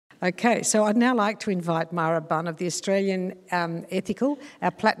Okay, so I'd now like to invite Mara Bunn of the Australian Ethical, our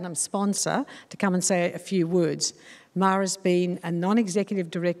platinum sponsor, to come and say a few words. Mara's been a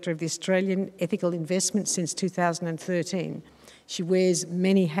non-executive director of the Australian Ethical Investment since 2013. She wears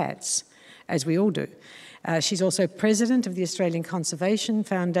many hats, as we all do. She's also president of the Australian Conservation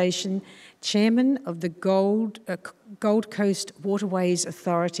Foundation, chairman of the Gold Coast Waterways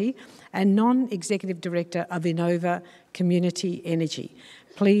Authority, and non-executive director of Innova Community Energy.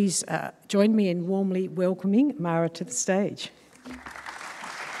 Please join me in warmly welcoming Mara to the stage.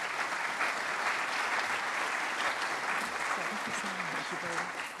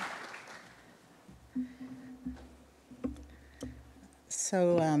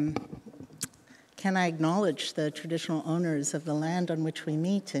 So, can I acknowledge the traditional owners of the land on which we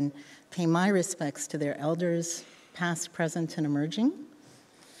meet and pay my respects to their elders, past, present, and emerging?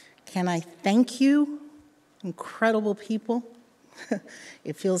 Can I thank you, incredible people?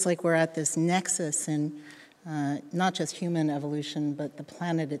 It feels like we're at this nexus in not just human evolution, but the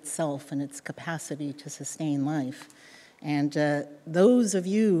planet itself and its capacity to sustain life. And those of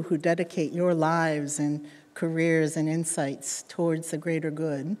you who dedicate your lives and careers and insights towards the greater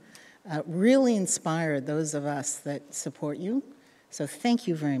good really inspire those of us that support you. So thank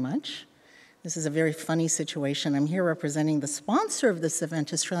you very much. This is a very funny situation. I'm here representing the sponsor of this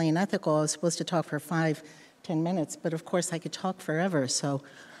event, Australian Ethical. I was supposed to talk for 5-10 minutes, but of course I could talk forever, so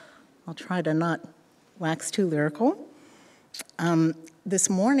I'll try to not wax too lyrical. This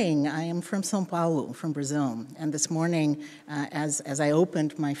morning, I am from São Paulo, from Brazil, and this morning, as I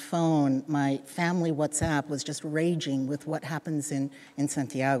opened my phone, my family WhatsApp was just raging with what happens in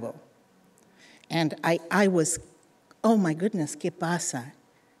Santiago. And I was, oh my goodness, ¿qué pasa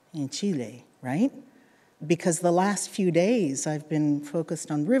in Chile, right? Because the last few days I've been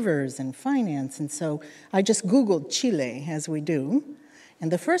focused on rivers and finance, and so I just Googled Chile, as we do,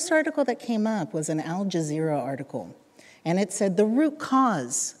 and the first article that came up was an Al Jazeera article, and it said the root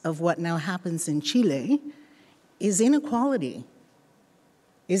cause of what now happens in Chile is inequality,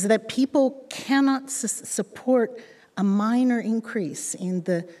 is that people cannot support a minor increase in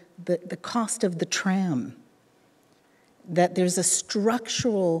the cost of the tram, that there's a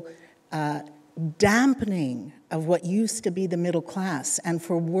structural dampening of what used to be the middle class, and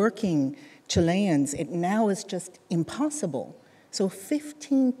for working Chileans, it now is just impossible. So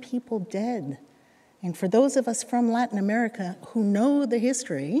 15 people dead. And for those of us from Latin America who know the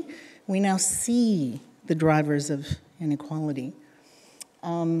history, we now see the drivers of inequality.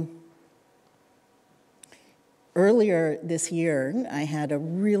 Earlier this year, I had a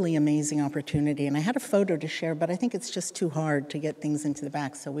really amazing opportunity, and I had a photo to share, but I think it's just too hard to get things into the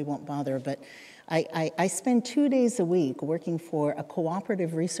back, so we won't bother. But I spend 2 days a week working for a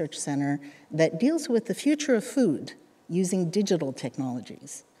cooperative research center that deals with the future of food using digital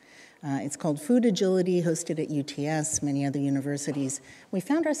technologies. It's called Food Agility, hosted at UTS, many other universities. We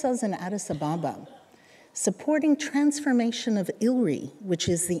found ourselves in Addis Ababa, supporting transformation of ILRI, which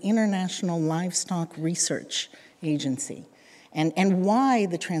is the International Livestock Research Agency. And why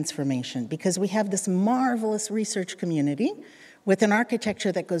the transformation? Because we have this marvelous research community with an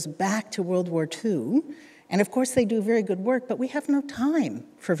architecture that goes back to World War II. And of course they do very good work, but we have no time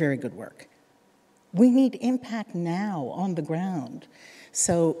for very good work. We need impact now on the ground.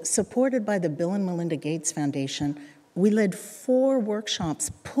 So supported by the Bill and Melinda Gates Foundation, we led 4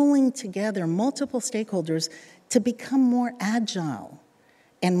 workshops pulling together multiple stakeholders to become more agile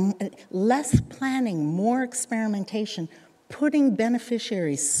and less planning, more experimentation, putting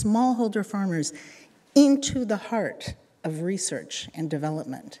beneficiaries, smallholder farmers, into the heart of research and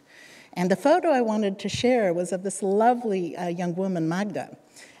development. And the photo I wanted to share was of this lovely young woman, Magda,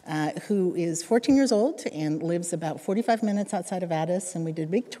 who is 14 years old and lives about 45 minutes outside of Addis, and we did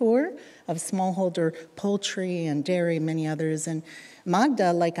a big tour of smallholder poultry and dairy, many others. And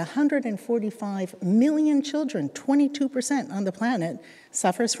Magda, like 145 million children, 22% on the planet,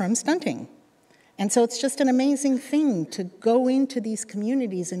 suffers from stunting. And so it's just an amazing thing to go into these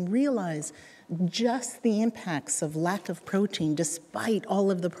communities and realize just the impacts of lack of protein despite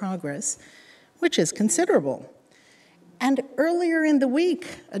all of the progress, which is considerable. And earlier in the week,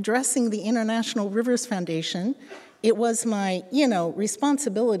 addressing the International Rivers Foundation, it was my,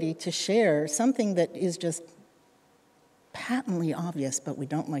 responsibility to share something that is just patently obvious, but we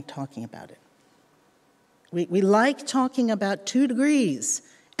don't like talking about it. We like talking about 2 degrees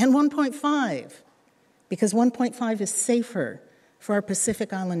and 1.5, because 1.5 is safer for our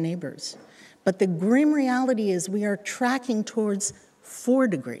Pacific Island neighbors. But the grim reality is we are tracking towards 4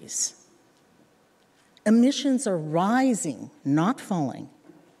 degrees. Emissions are rising, not falling.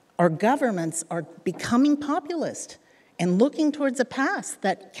 Our governments are becoming populist and looking towards a past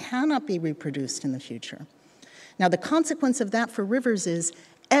that cannot be reproduced in the future. Now, the consequence of that for rivers is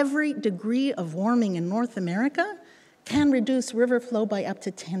every degree of warming in North America can reduce river flow by up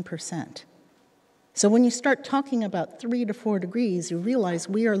to 10%. So when you start talking about 3 to 4 degrees, you realize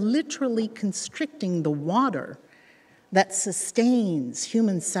we are literally constricting the water that sustains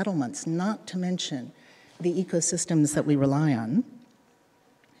human settlements, not to mention the ecosystems that we rely on.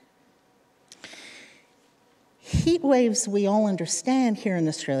 Heat waves we all understand here in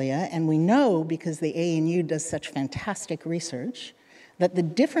Australia, and we know because the ANU does such fantastic research, that the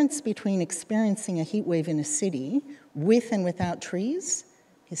difference between experiencing a heat wave in a city with and without trees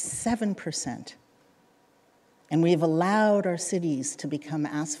is 7%. And we have allowed our cities to become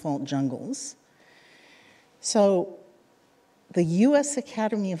asphalt jungles. So the US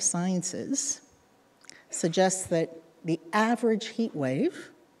Academy of Sciences suggests that the average heat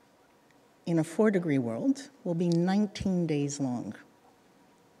wave in a 4-degree world will be 19 days long.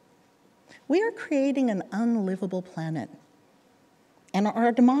 We are creating an unlivable planet. And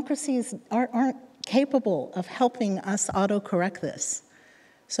our democracies aren't capable of helping us autocorrect this.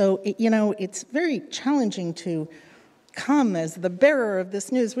 So, it's very challenging to come as the bearer of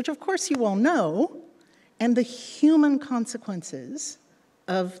this news, which of course you all know, and the human consequences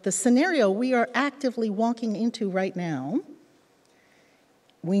of the scenario we are actively walking into right now,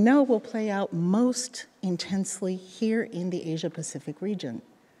 we know will play out most intensely here in the Asia-Pacific region,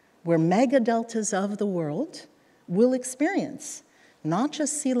 where megadeltas of the world will experience not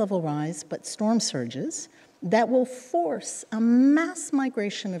just sea level rise, but storm surges that will force a mass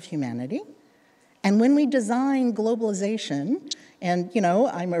migration of humanity. And when we design globalization, and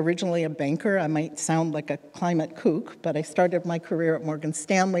I'm originally a banker, I might sound like a climate kook, but I started my career at Morgan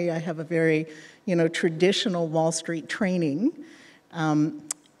Stanley. I have a very, traditional Wall Street training.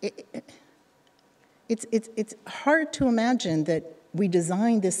 It's hard to imagine that we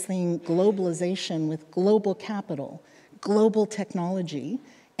designed this thing, globalization, with global capital, global technology,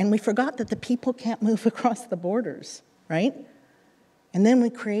 and we forgot that the people can't move across the borders, right? And then we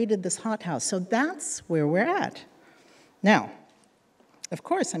created this hothouse. So that's where we're at. Now, of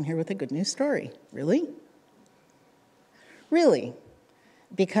course, I'm here with a good news story. Really? Really.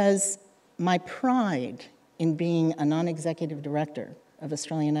 Because my pride in being a non-executive director of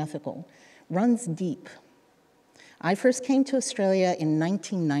Australian Ethical runs deep. I first came to Australia in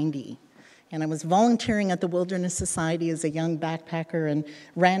 1990. And I was volunteering at the Wilderness Society as a young backpacker and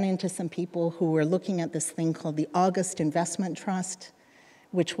ran into some people who were looking at this thing called the August Investment Trust,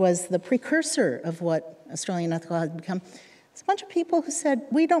 which was the precursor of what Australian Ethical had become. It's a bunch of people who said,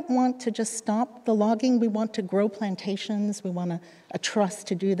 we don't want to just stop the logging, we want to grow plantations, we want a trust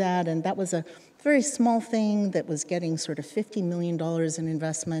to do that, and that was a very small thing that was getting sort of $50 million in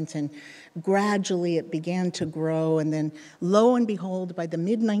investment, and gradually it began to grow, and then lo and behold, by the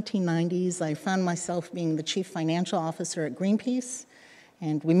mid-1990s, I found myself being the chief financial officer at Greenpeace,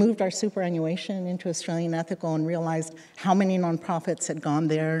 and we moved our superannuation into Australian Ethical and realized how many nonprofits had gone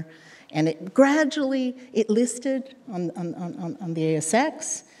there, and it gradually, it listed on the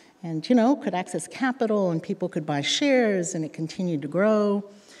ASX, and could access capital, and people could buy shares, and it continued to grow.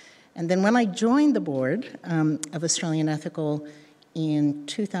 And then when I joined the board of Australian Ethical in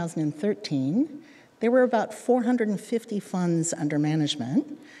 2013, there were about 450 funds under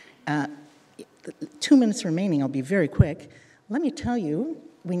management. 2 minutes remaining, I'll be very quick. Let me tell you,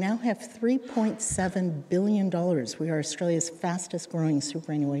 we now have $3.7 billion. We are Australia's fastest growing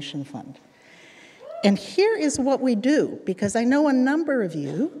superannuation fund. And here is what we do, because I know a number of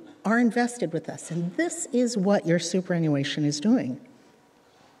you are invested with us, and this is what your superannuation is doing.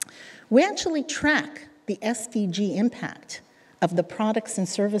 We actually track the SDG impact of the products and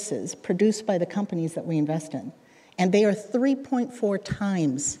services produced by the companies that we invest in, and they are 3.4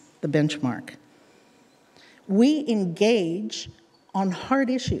 times the benchmark. We engage on hard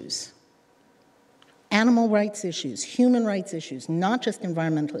issues, animal rights issues, human rights issues, not just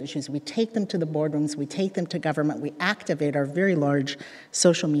environmental issues. We take them to the boardrooms, we take them to government, we activate our very large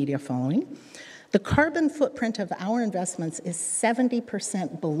social media following. The carbon footprint of our investments is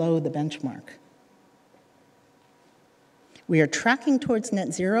 70% below the benchmark. We are tracking towards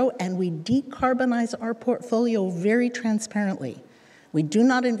net zero, and we decarbonize our portfolio very transparently. We do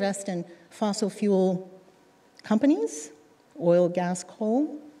not invest in fossil fuel companies, oil, gas,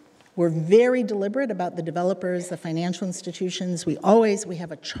 coal. We're very deliberate about the developers, the financial institutions. We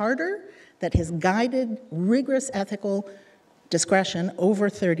have a charter that has guided rigorous ethical discretion over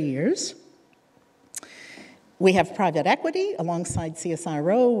 30 years. We have private equity alongside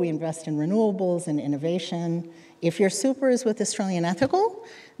CSIRO. We invest in renewables and innovation. If your super is with Australian Ethical,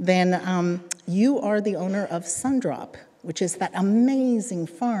 then you are the owner of Sundrop, which is that amazing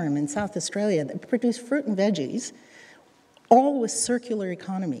farm in South Australia that produced fruit and veggies, all with circular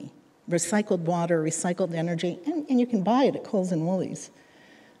economy, recycled water, recycled energy, and you can buy it at Coles and Woolies.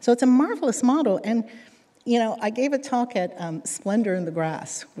 So it's a marvelous model. And, you know, I gave a talk at Splendor in the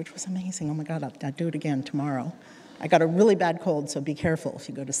Grass, which was amazing. Oh my God, I'll do it again tomorrow. I got a really bad cold, so be careful if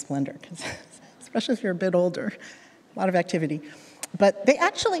you go to Splendor, especially if you're a bit older. A lot of activity. But they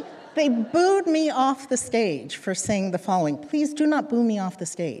booed me off the stage for saying the following: please do not boo me off the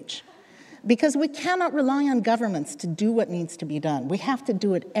stage, because we cannot rely on governments to do what needs to be done. We have to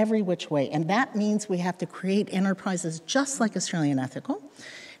do it every which way, and that means we have to create enterprises just like Australian Ethical.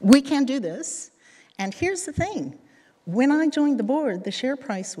 We can do this, and here's the thing. When I joined the board, the share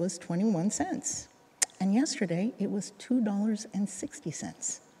price was 21 cents, and yesterday it was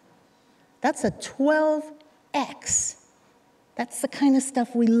 $2.60. That's a 12x. That's the kind of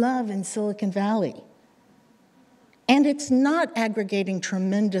stuff we love in Silicon Valley. And it's not aggregating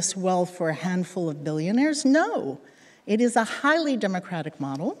tremendous wealth for a handful of billionaires. No, it is a highly democratic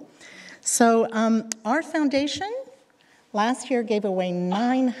model. So our foundation last year gave away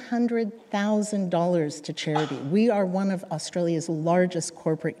 $900,000 to charity. We are one of Australia's largest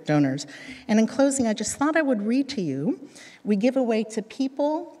corporate donors. And in closing, I just thought I would read to you. We give away to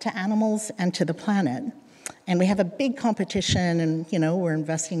people, to animals, and to the planet. And we have a big competition, and we're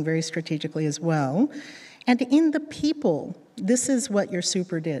investing very strategically as well. And in the people, this is what your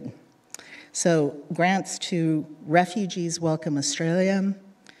super did. So grants to Refugees Welcome Australia,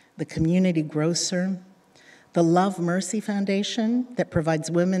 the Community Grocer, the Love Mercy Foundation that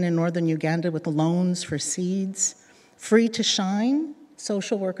provides women in northern Uganda with loans for seeds, Free to Shine,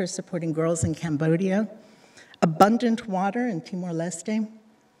 social workers supporting girls in Cambodia, Abundant Water in Timor-Leste,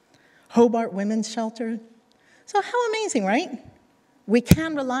 Hobart Women's Shelter. So how amazing, right? We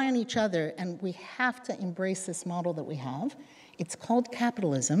can rely on each other, and we have to embrace this model that we have. It's called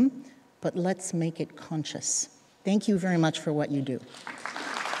capitalism, but let's make it conscious. Thank you very much for what you do.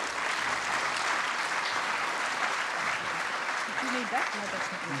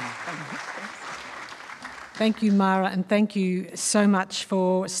 Thank you, Mara, and thank you so much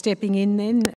for stepping in then.